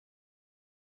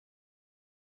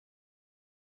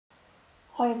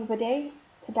Hi everybody,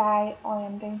 today I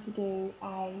am going to do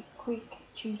a quick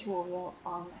tutorial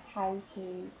on how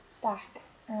to stack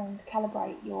and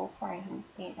calibrate your frames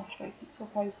in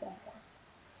AstroPixel Processor.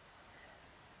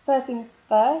 First things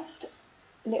first,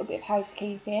 a little bit of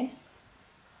housekeeping.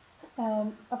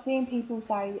 I've seen people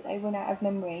say that they run out of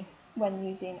memory when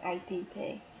using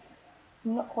APP.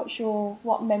 I'm not quite sure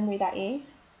what memory that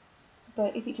is,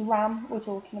 but if it's RAM we're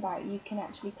talking about, you can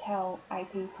actually tell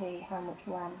APP how much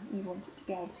RAM you want it to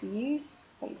be able to use,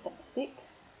 but it's set to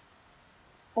 6.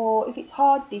 Or if it's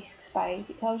hard disk space,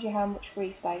 it tells you how much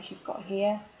free space you've got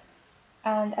here,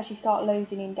 and as you start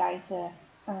loading in data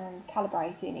and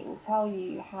calibrating, it will tell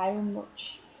you how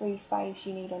much free space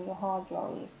you need on your hard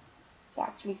drive to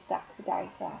actually stack the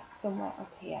data somewhere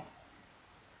up here.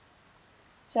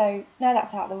 So now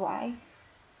that's out of the way,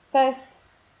 first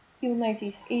you'll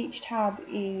notice each tab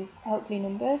is helpfully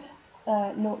numbered,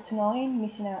 0 to 9,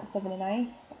 missing out 7 and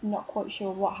 8. I'm not quite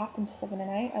sure what happened to 7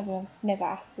 and 8, I've never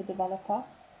asked the developer.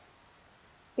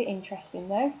 Bit interesting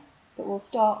though, but we'll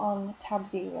start on tab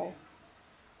 0.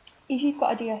 If you've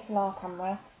got a DSLR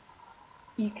camera,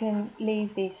 you can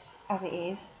leave this as it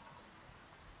is,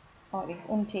 like this,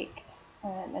 unticked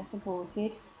and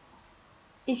supported.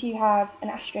 If you have an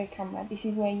Astro camera, this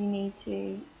is where you need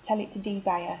to tell it to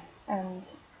debayer and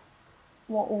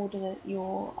what order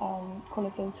your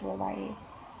colour filter array is.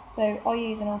 So I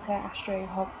use an Altair Astro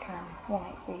Hubcam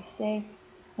 183C,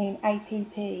 and in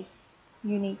APP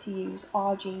you need to use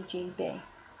RGGB.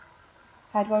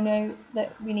 How do I know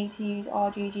that we need to use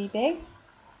RGGB?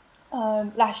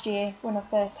 Last year when I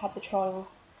first had the trial,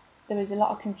 there was a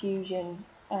lot of confusion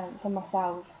from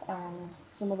myself and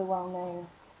some of the well-known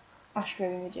Astro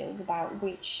imagers about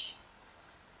which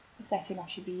setting I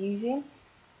should be using.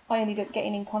 I ended up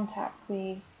getting in contact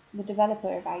with the developer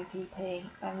of APP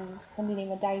and sending him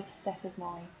a data set of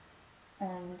mine,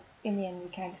 and in the end we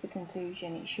came to the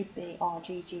conclusion it should be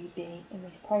RGGB in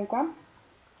this program.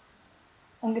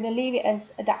 I'm going to leave it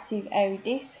as adaptive airy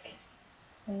disk,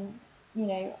 and you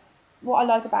know what I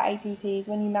like about APP is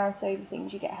when you mouse over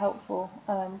things you get helpful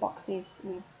boxes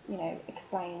with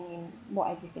explaining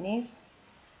what everything is.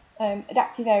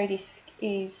 Adaptive airy disk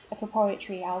is a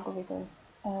proprietary algorithm,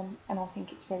 and I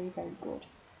think it's very, very good.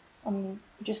 I'm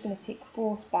just going to tick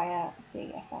Force Bayer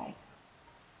CFA.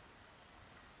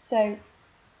 So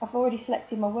I've already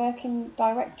selected my working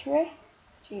directory,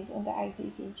 which is under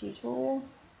APP tutorial.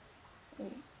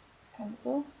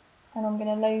 Cancel, and I'm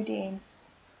going to load in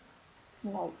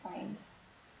some light frames.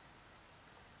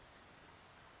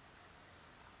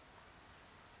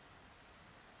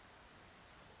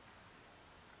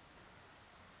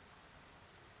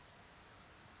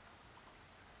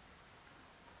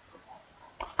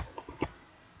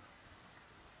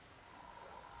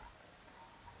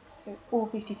 So all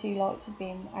 52 lights have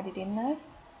been added in now,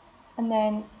 and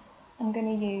then I'm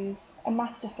going to use a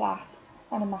master flat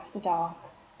and a master dark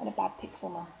and a bad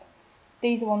pixel map.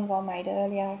 These are ones I made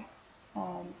earlier,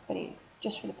 but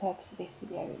just for the purpose of this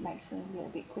video it makes things a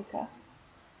little bit quicker.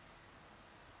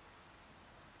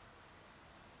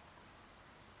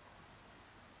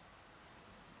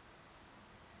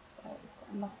 So we've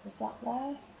got a master flat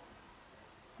there,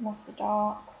 a master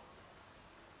dark,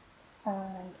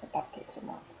 and a bad pixel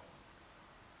map.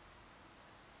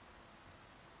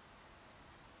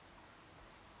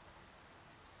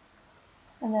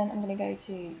 And then I'm going to go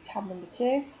to tab number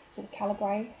 2, to the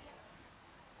calibrate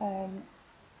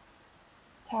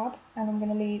tab, and I'm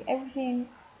going to leave everything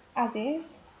as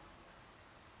is,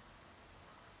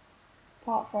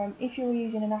 apart from if you're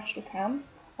using an AstroCam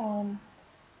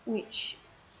which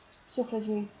suffers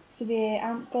with severe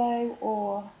amp glow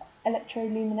or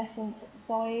electroluminescence at the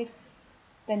side,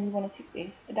 then you want to tick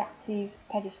this adaptive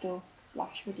pedestal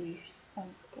 / reduce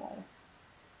amp glow.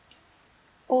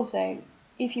 Also,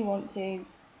 if you want to,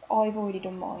 I've already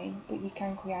done mine, but you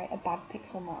can create a bad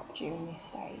pixel map during this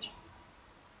stage.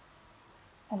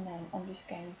 And then I'm just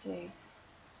going to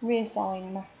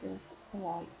reassign masters to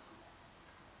lights.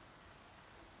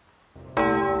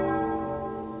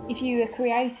 If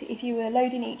you were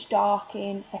loading each dark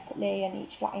in separately and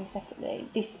each flat in separately,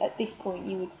 at this point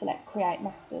you would select create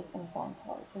masters and assign to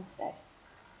lights instead.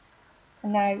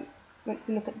 And now if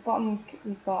we look at the bottom,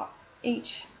 we've got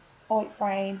each light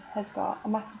frame has got a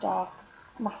master dark,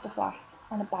 a master flat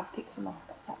and a bad pixel map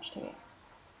attached to it.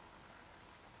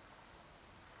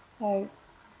 So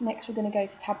next we're going to go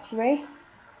to tab 3,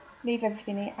 leave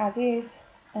everything as is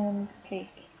and click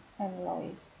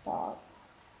Analyze Stars.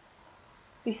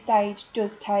 This stage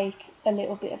does take a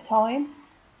little bit of time,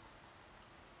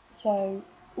 so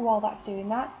while that's doing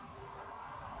that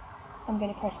I'm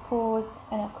going to press pause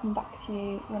and I'll come back to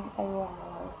you once they are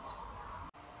analysed.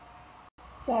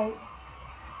 So,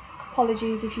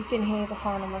 apologies if you can hear the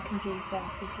fan on my computer.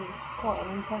 This is quite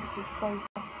an intensive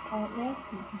process currently.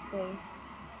 You can see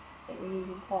that we're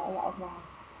using quite a lot of RAM.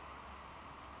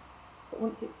 But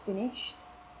once it's finished,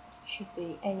 it should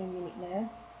be any minute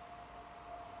now,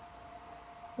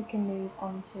 we can move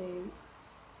on to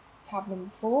tab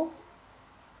number 4,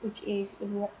 which is the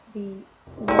register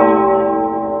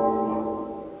tab.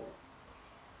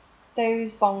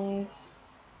 Those bongs,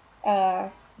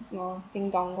 well,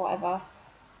 ding dong, whatever,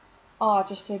 are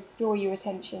just to draw your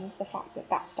attention to the fact that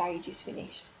that stage is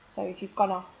finished. So if you've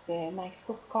gone off to make a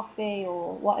cup of coffee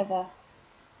or whatever,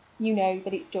 you know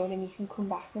that it's done and you can come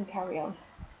back and carry on.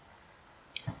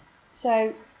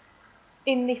 So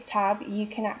in this tab you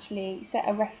can actually set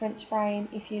a reference frame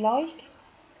if you like,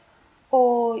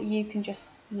 or you can just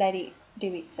let it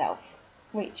do itself,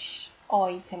 which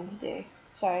I tend to do.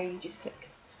 So you just click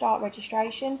start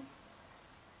registration.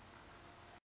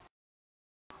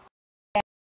 It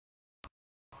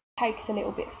takes a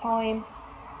little bit of time.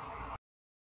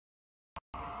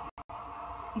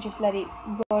 You just let it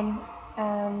run,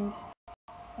 and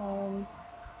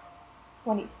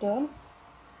when it's done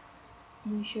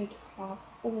you should have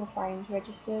all the frames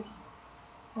registered,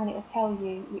 and it will tell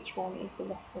you which one is the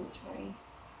reference frame.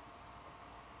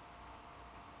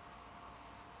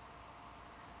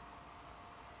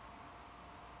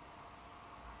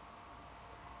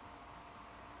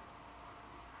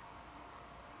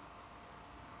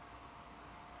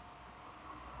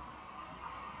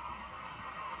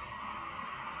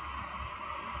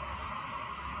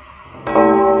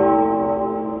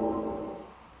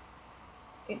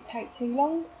 It take too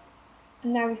long,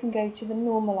 and now we can go to the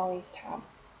normalize tab.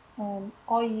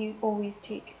 I always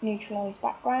tick neutralize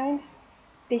background.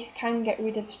 This can get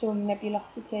rid of some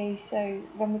nebulosity, so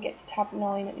when we get to tab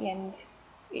 9 at the end,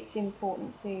 it's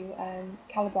important to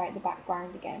calibrate the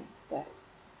background again, but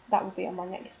that will be on my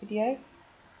next video.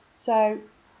 So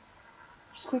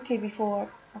just quickly before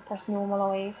I press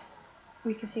normalise,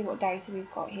 we can see what data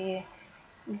we've got here.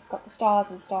 We've got the stars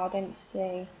and star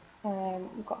density,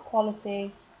 we've got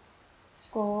quality,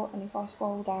 score, and if I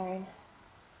scroll down,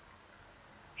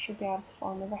 we should be able to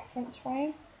find the reference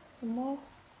frame somewhere.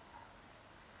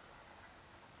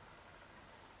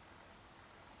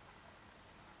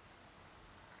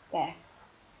 There,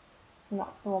 and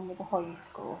that's the one with the highest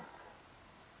score.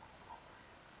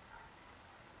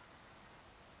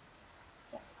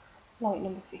 So that's light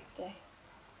number 50.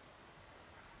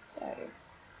 So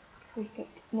if we click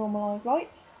normalise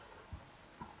lights,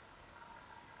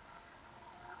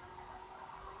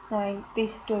 now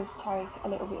this does take a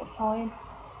little bit of time,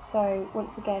 so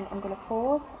once again I'm going to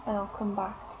pause and I'll come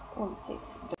back once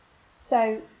it's done.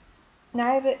 So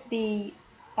now that the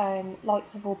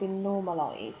lights have all been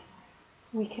normalised,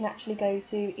 we can actually go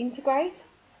to integrate.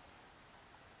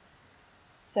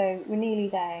 So we're nearly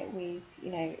there with,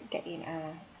 getting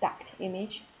our stacked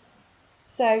image.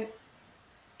 So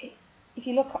if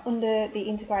you look under the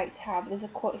integrate tab, there's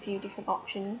quite a few different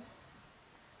options.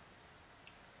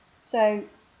 So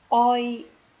I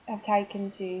have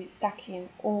taken to stacking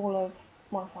all of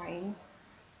my frames,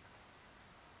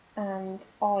 and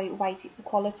I weight it for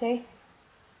quality.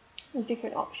 There's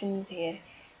different options here,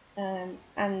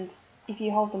 and if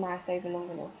you hold the mouse over long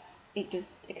enough, it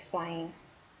does explain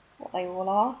what they all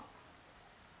are.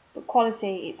 But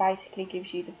quality, it basically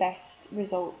gives you the best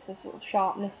result for sort of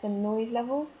sharpness and noise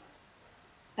levels,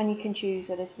 and you can choose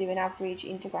whether to do an average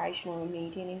integration or a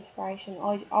median integration.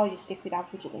 I just stick with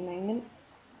average at the moment,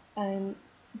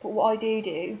 but what I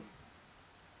do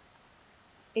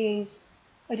is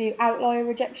I do outlier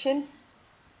rejection,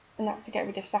 and that's to get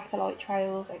rid of satellite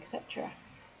trails, etc.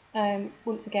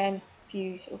 Once again, if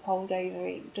you sort of hold over,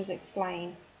 it does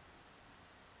explain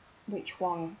which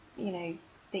one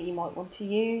that you might want to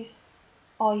use.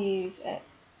 I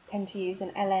tend to use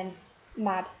an LN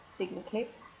MAD signal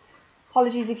clip.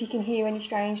 Apologies if you can hear any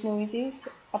strange noises.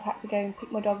 I've had to go and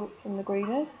pick my dog up from the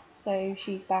groomers, so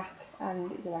she's back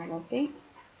and is around my feet.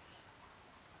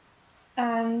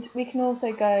 And we can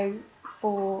also go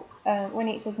for, when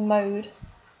it says mode,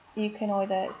 you can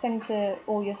either center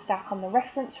all your stack on the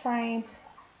reference frame,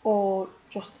 or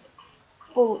just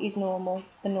full is normal,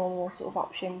 the normal sort of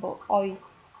option, but I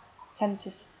tend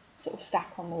to sort of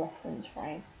stack on the reference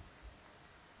frame.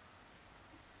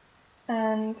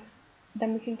 And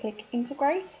then we can click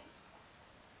integrate,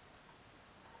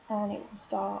 and it will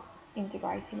start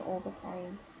integrating all the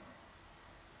frames.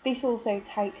 This also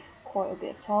takes quite a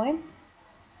bit of time,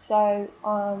 so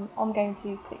I'm going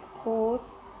to click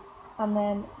pause, and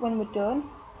then when we're done,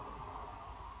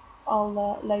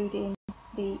 I'll load in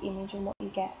the image and what you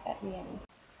get at the end.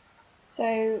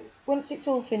 So once it's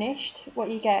all finished, what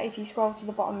you get if you scroll to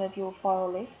the bottom of your file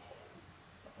list,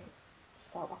 so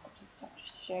scroll back up to the top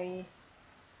just to show you,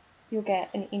 you'll get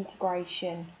an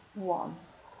integration 1.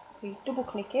 So you double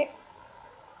click it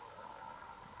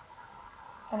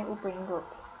and it will bring up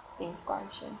the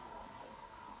integration.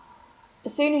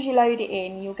 As soon as you load it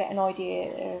in, you'll get an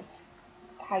idea of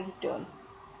how you've done,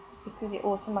 because it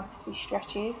automatically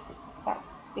stretches.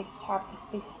 That's this tab,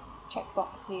 this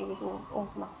checkbox here is all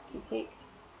automatically ticked,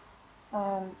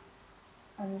 and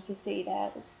you can see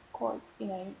there's quite,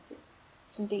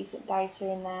 some decent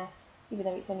data in there, even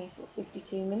though it's only sort of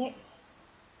 52 minutes.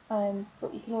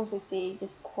 But you can also see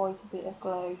there's quite a bit of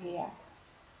glow here,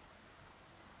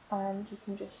 and you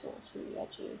can just sort of see the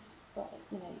edges, but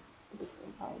the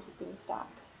different frames have been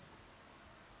stacked.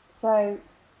 So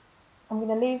I'm going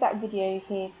to leave that video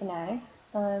here for now.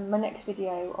 My next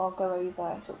video I'll go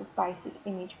over sort of basic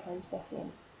image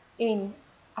processing in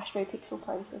AstroPixel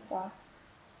Processor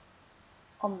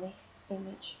on this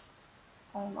image.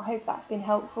 I hope that's been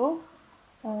helpful.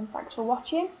 Thanks for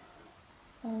watching,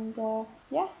 and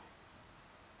yeah,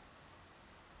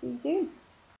 see you soon.